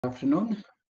Afternoon.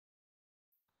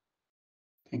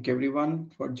 Thank you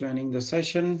everyone for joining the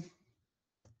session.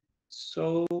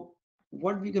 So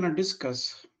what we're going to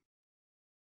discuss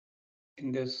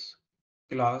in this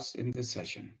class, in this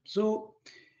session. So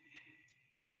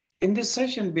in this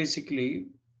session, basically,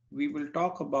 we will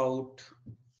talk about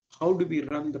how do we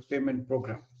run the payment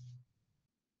program.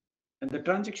 And the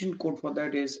transaction code for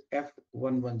that is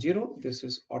F110. This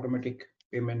is automatic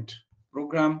payment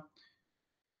program.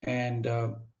 And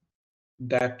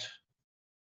that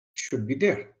should be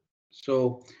there.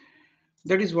 So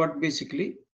that is what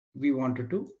basically we wanted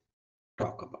to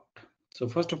talk about. So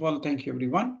first of all, thank you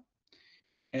everyone.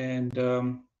 And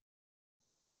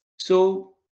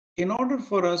so in order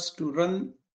for us to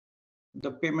run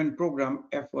the payment program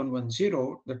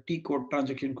F110, the TCode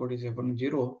transaction code is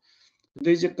F110.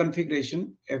 There is a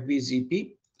configuration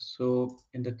FBZP. So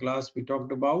in the class we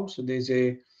talked about, so there's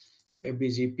a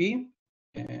FBZP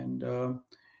and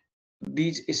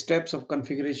these steps of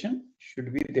configuration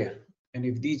should be there. And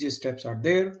if these steps are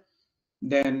there,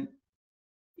 then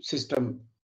system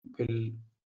will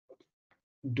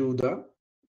do the.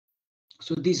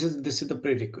 So this is the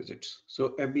prerequisites.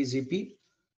 So FBZP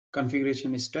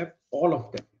configuration step, all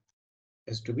of them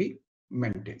has to be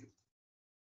maintained.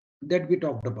 That we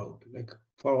talked about, like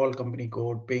for all company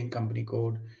code, paying company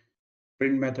code,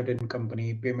 print method in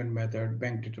company, payment method,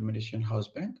 bank determination, house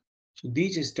bank. So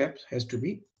these steps has to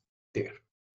be there.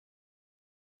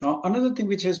 Now another thing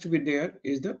which has to be there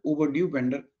is the overdue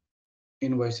vendor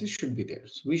invoices should be there.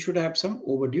 So we should have some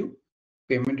overdue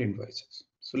payment invoices.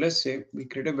 So let's say we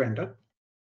create a vendor.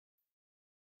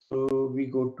 So we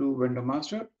go to vendor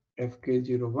master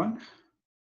FK01.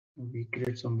 We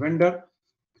create some vendor.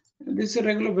 This is a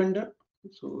regular vendor.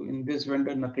 So in this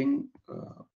vendor, nothing.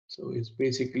 So it's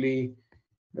basically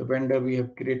the vendor we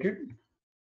have created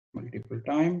multiple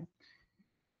time.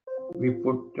 We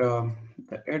put the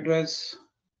address,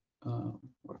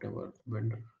 whatever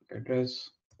vendor address.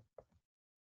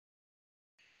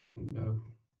 And,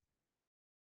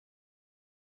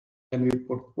 then we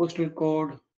put postal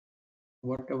code,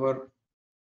 whatever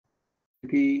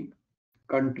city,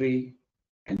 country,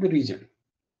 and the region.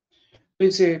 So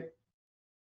it's a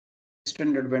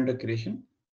standard vendor creation.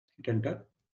 Hit enter,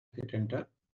 hit enter,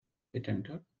 hit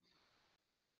enter.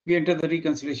 We enter the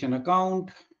reconciliation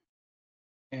account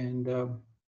and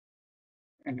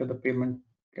enter the payment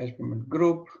cash payment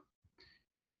group.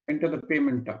 Enter the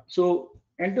payment term. So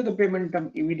enter the payment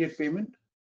term immediate payment.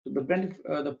 So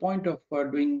the point of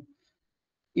doing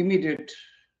immediate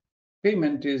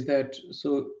payment is that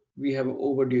so we have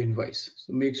overdue invoice.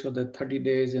 So make sure that 30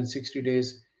 days and 60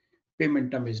 days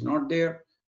payment term is not there.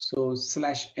 So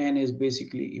 /n is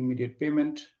basically immediate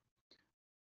payment.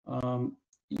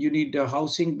 You need a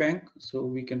housing bank, so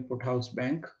we can put house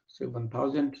bank, so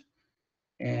 1000,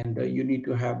 and you need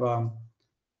to have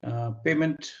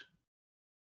payment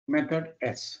method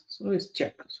S. So it's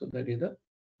check. So that is the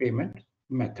payment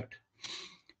method.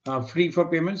 Free for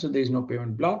payment, so there is no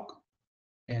payment block,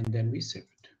 and then we save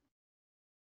it.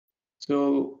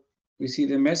 So we see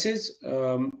the message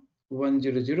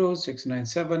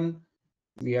 100,697.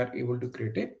 We are able to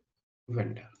create a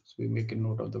vendor. So we make a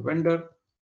note of the vendor.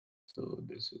 So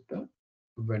this is the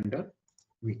vendor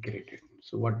we created.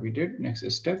 So what we did, next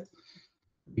step,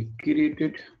 we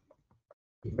created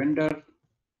a vendor.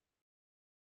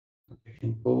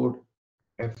 Import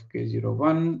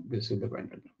FK01. This is the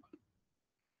vendor number.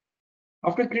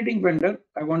 After creating vendor,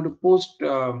 I want to post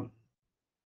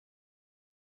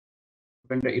vendor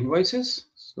invoices.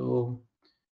 So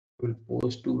we'll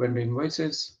post two vendor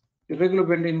invoices. The regular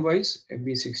vendor invoice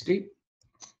FB60.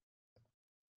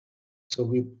 So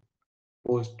we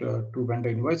post two vendor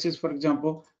invoices, for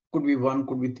example, could be one,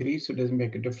 could be three, so it doesn't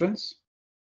make a difference.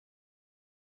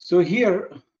 So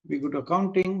here we go to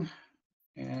accounting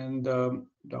and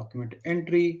document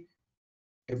entry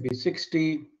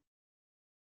FB60,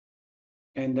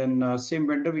 and then same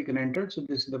vendor we can enter. So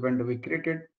this is the vendor we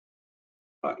created.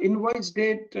 Invoice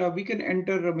date we can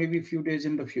enter maybe a few days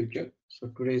in the future. So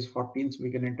today is 14th, so we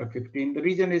can enter 15. The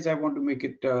reason is I want to make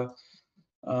it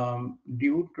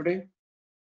due today.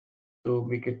 So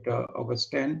make it August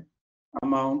 10.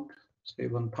 Amount say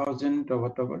 1000 or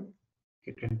whatever.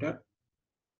 Hit enter.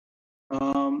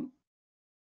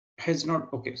 Has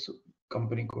not okay. So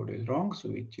company code is wrong. So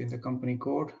we change the company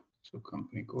code. So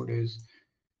company code is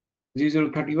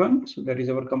 0031. So that is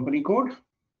our company code.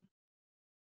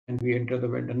 And we enter the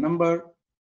vendor number,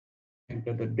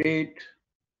 enter the date,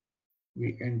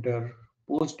 we enter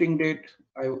posting date.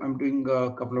 I'm doing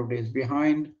a couple of days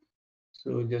behind.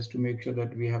 So just to make sure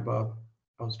that we have a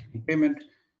outstanding payment.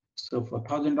 So for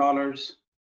 $1,000,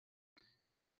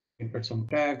 input some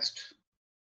text,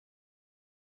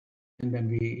 and then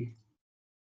we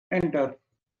enter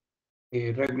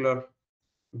a regular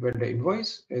vendor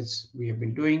invoice as we have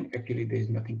been doing. Actually, there is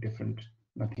nothing different,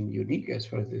 nothing unique as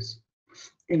far as this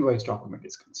invoice document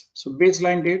is concerned. So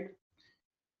baseline date,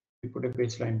 we put a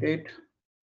baseline date,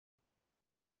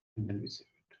 and then we save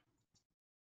it.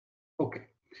 Okay,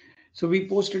 so we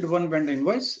posted one vendor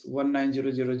invoice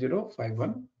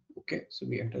 19000051. Okay, so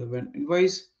we enter the vendor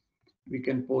invoice. We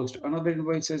can post another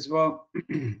invoice as well.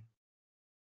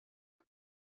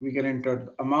 We can enter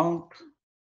the amount.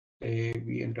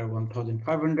 We enter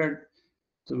 1,500.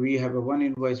 So we have a one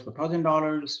invoice for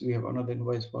 $1,000. We have another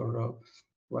invoice for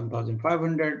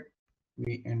 1,500.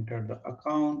 We enter the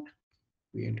account.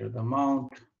 We enter the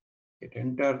amount. Hit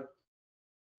enter.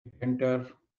 Hit enter.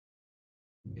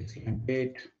 Baseline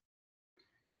date.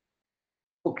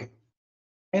 Okay,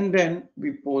 and then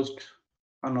we post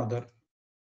another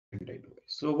vendor invoice.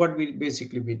 So what we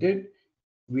did,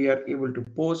 we are able to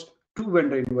post two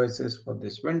vendor invoices for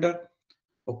this vendor.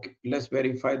 Okay, let's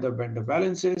verify the vendor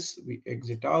balances. We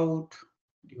exit out.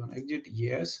 Do you want to exit?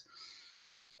 Yes.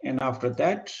 And after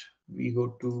that, we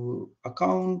go to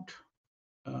account.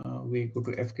 We go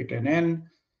to FK10N.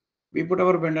 We put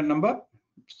our vendor number.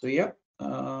 So yeah,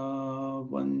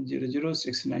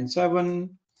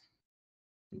 100697.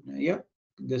 Yeah,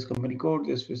 this company code,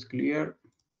 this fiscal year.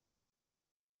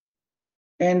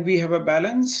 And we have a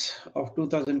balance of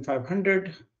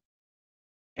 2,500.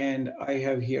 And I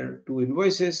have here two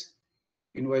invoices,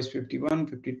 invoice 51,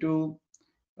 52.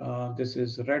 This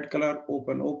is red color,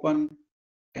 open.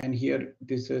 And here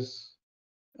this is,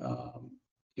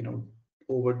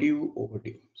 overdue.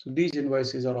 So these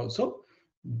invoices are also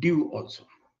due also.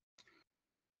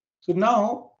 So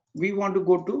now we want to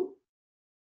go to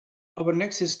our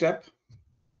next step,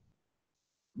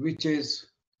 which is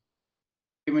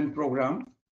payment program.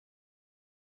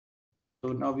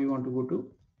 So now we want to go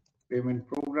to payment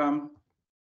program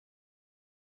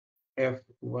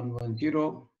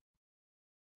F110.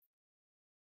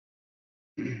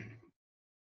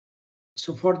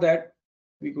 So for that,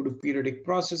 we go to periodic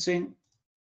processing.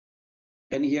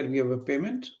 And here we have a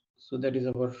payment. So that is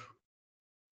our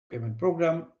payment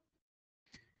program.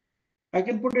 I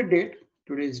can put a date.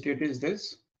 Today's date is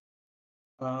this.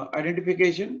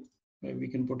 Identification. We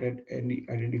can put any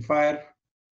identifier.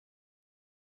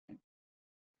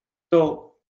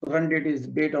 So run date is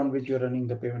the date on which you're running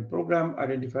the payment program.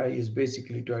 Identifier is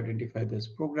basically to identify this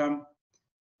program.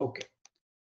 Okay.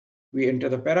 We enter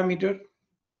the parameter.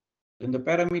 In the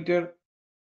parameter,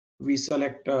 we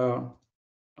select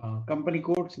company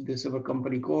code. So this is our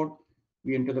company code.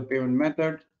 We enter the payment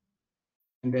method.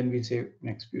 And then we say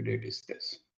next view date is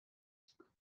this.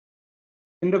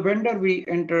 In the vendor, we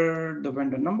enter the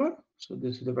vendor number. So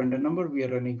this is the vendor number we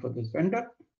are running for this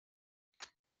vendor.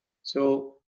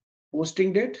 So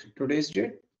posting date, today's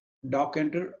date, doc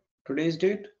enter, today's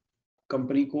date,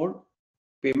 company code,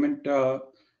 payment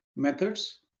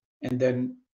methods, and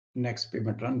then next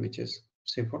payment run, which is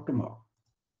say for tomorrow.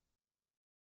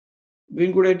 We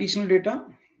can go to additional data.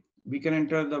 We can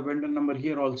enter the vendor number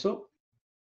here also.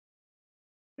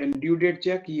 And due date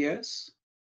check, yes.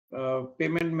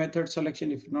 Payment method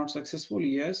selection, if not successful,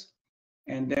 yes.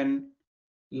 And then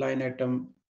line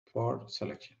item for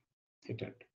selection. Hit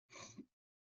it.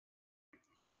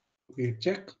 We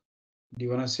check. Do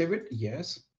you want to save it?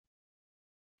 Yes.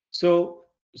 So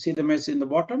see the message in the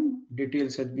bottom.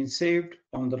 Details has been saved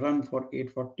on the run for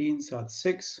 814 SAT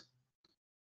 6.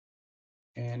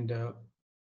 And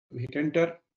we hit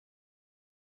enter.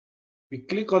 We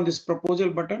click on this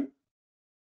proposal button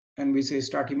and we say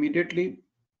start immediately.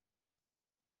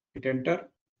 Hit enter.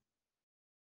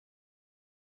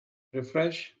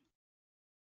 Refresh.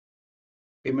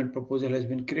 Payment proposal has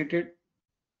been created.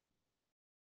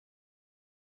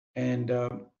 And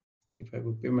if I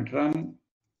go payment run,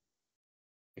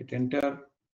 hit enter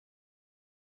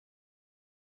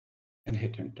and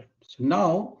hit enter. So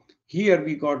now here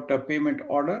we got a payment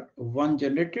order, one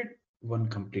generated, one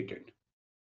completed.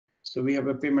 So we have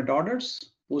a payment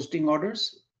orders, posting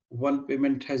orders. One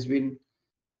payment has been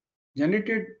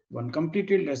generated, one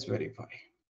completed. Let's verify.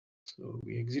 So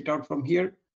we exit out from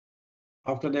here.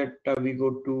 After that, we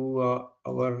go to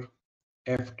our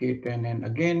FK10N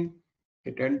again,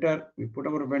 hit enter. We put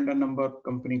our vendor number,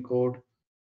 company code,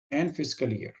 and fiscal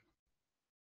year.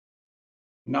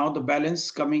 Now the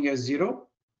balance coming as 0.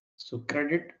 So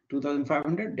credit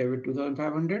 2,500, debit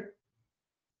 2,500.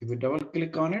 If we double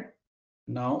click on it,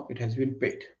 now it has been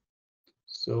paid.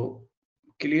 So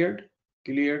cleared.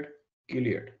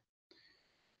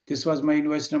 This was my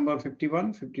invoice number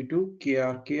 51, 52,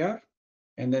 KR.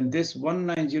 And then this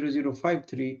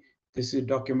 190053 This is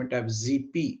document type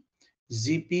ZP.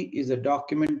 ZP is a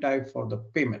document type for the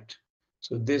payment.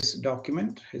 So this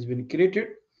document has been created,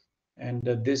 and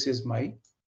this is my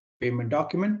payment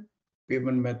document.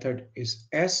 Payment method is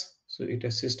S. So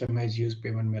system has used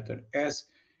payment method S,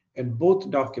 and both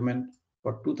document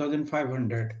for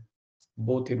 2,500,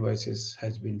 both invoices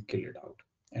has been cleared out.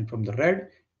 And from the red,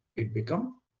 it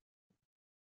become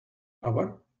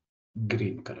our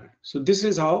green color. So this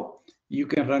is how you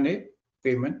can run a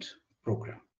payment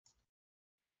program.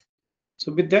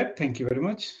 So with that, thank you very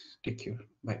much. Take care.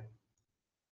 Bye.